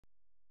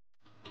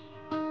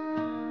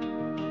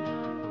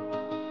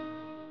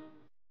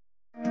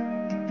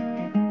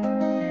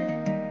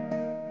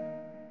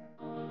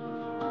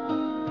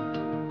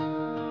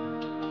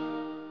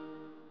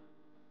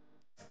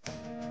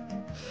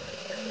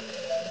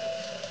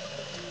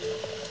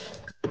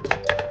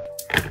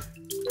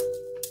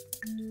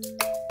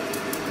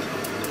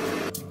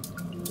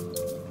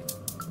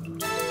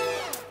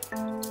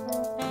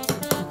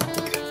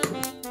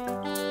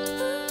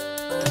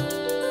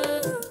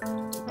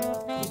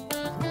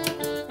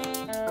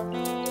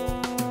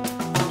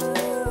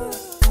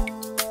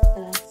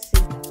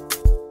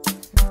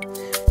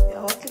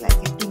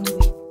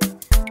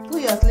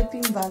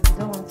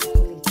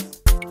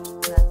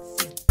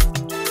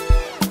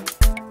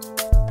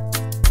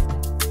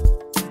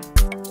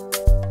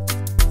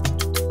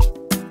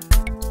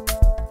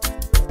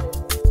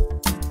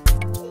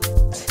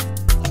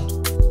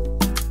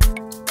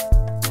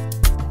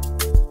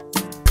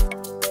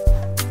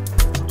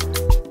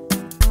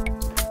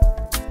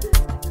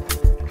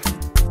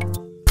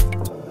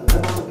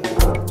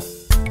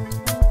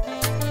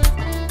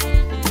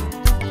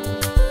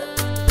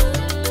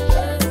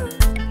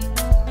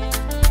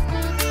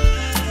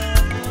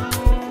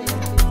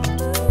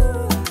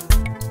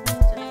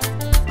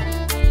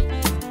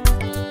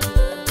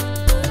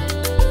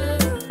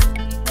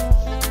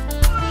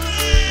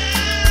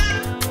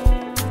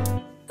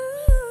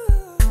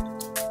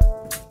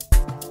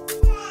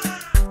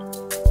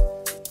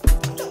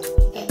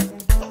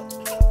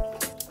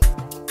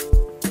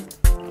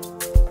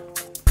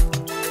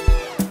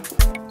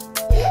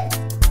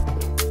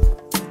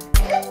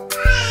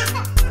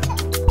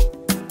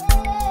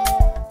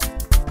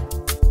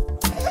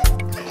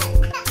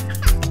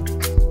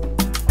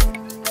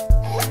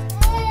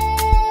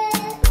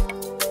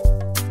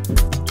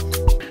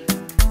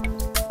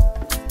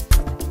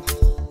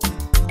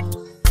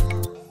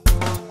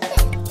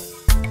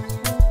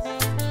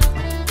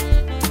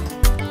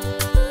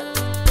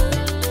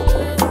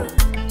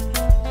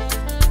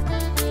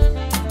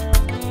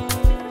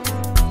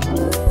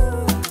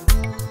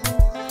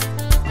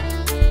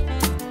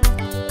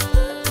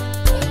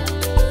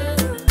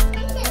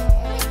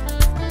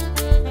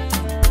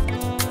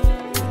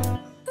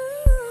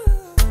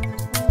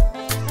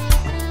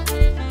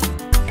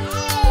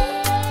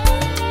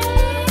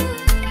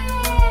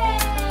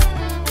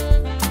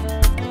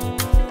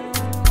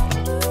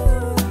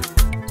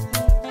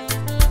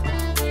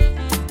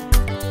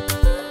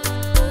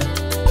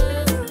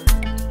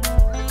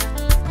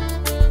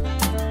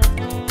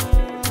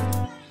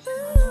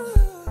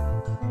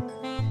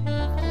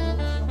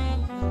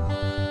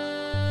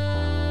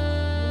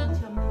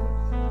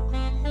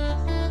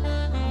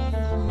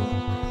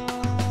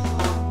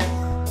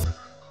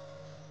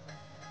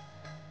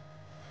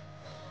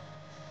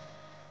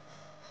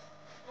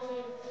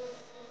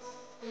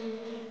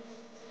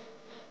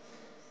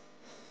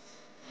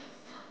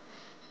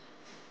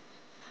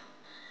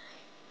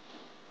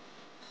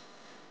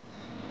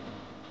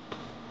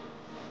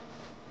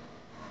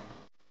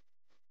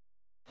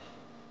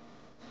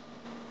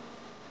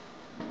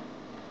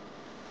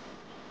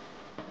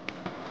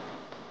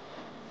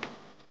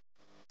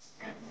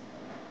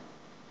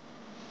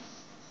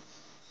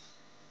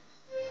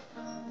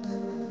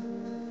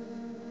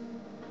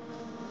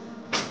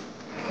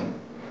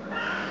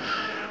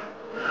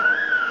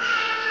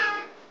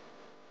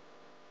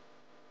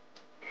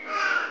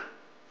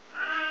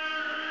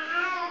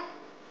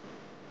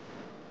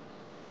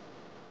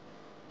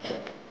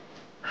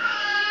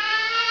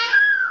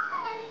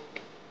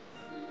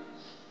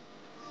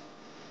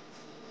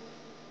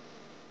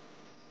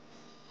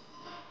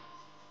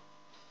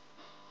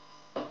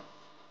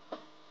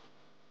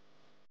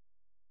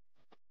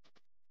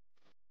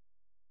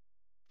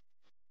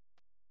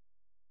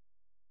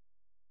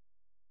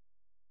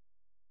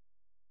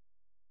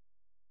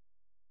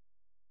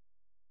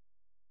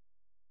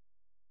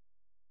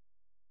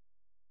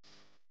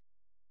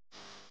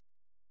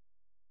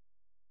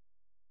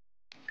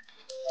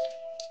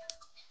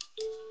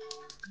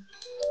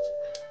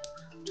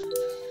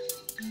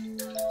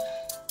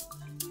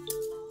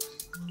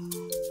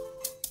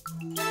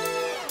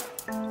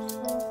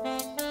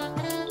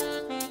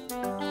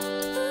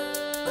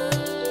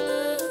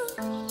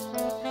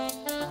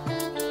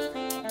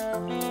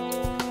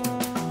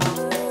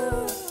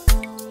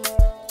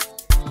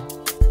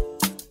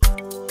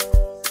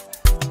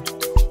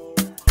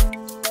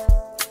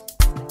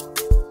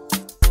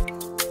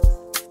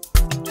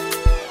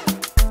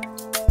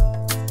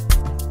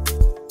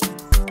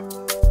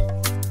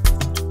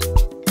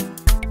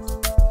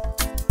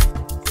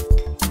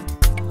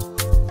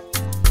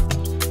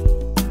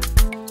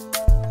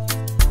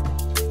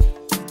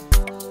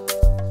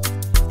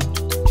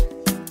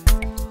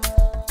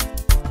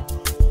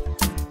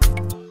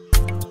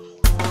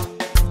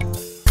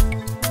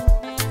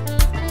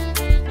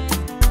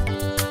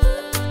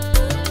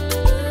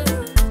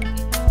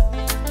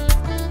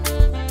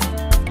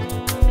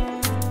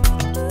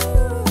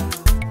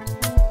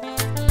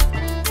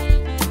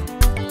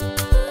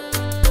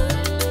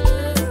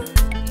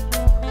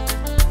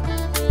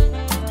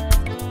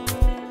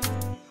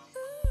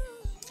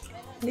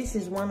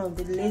this is one of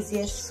the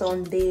laziest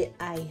Sunday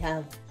I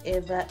have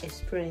ever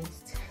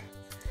experienced.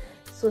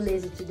 So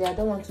lazy today. I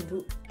don't want to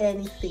do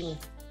anything.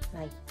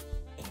 Like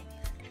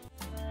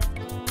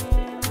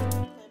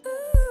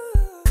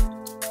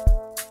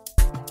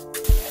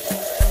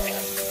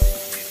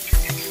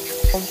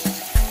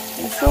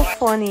it's so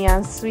funny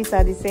and sweet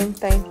at the same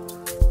time.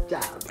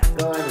 Ciao,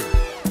 cacona.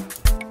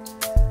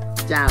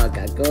 Ciao,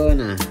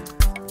 cacona.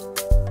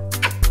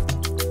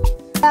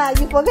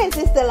 You forget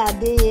it's Stella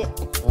Day.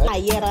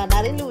 Yeah,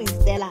 that really is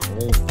Stella.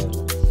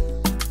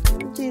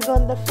 She's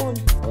on the phone.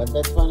 But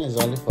that one is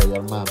only for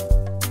your mom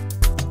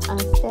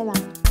And Stella.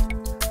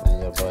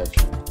 and your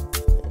boyfriend.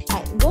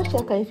 Go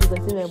check her if you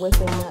can see my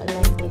boyfriend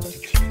online.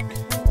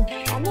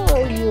 I know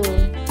you.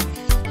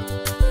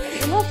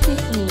 You not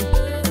kiss me.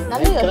 Now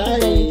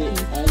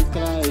you're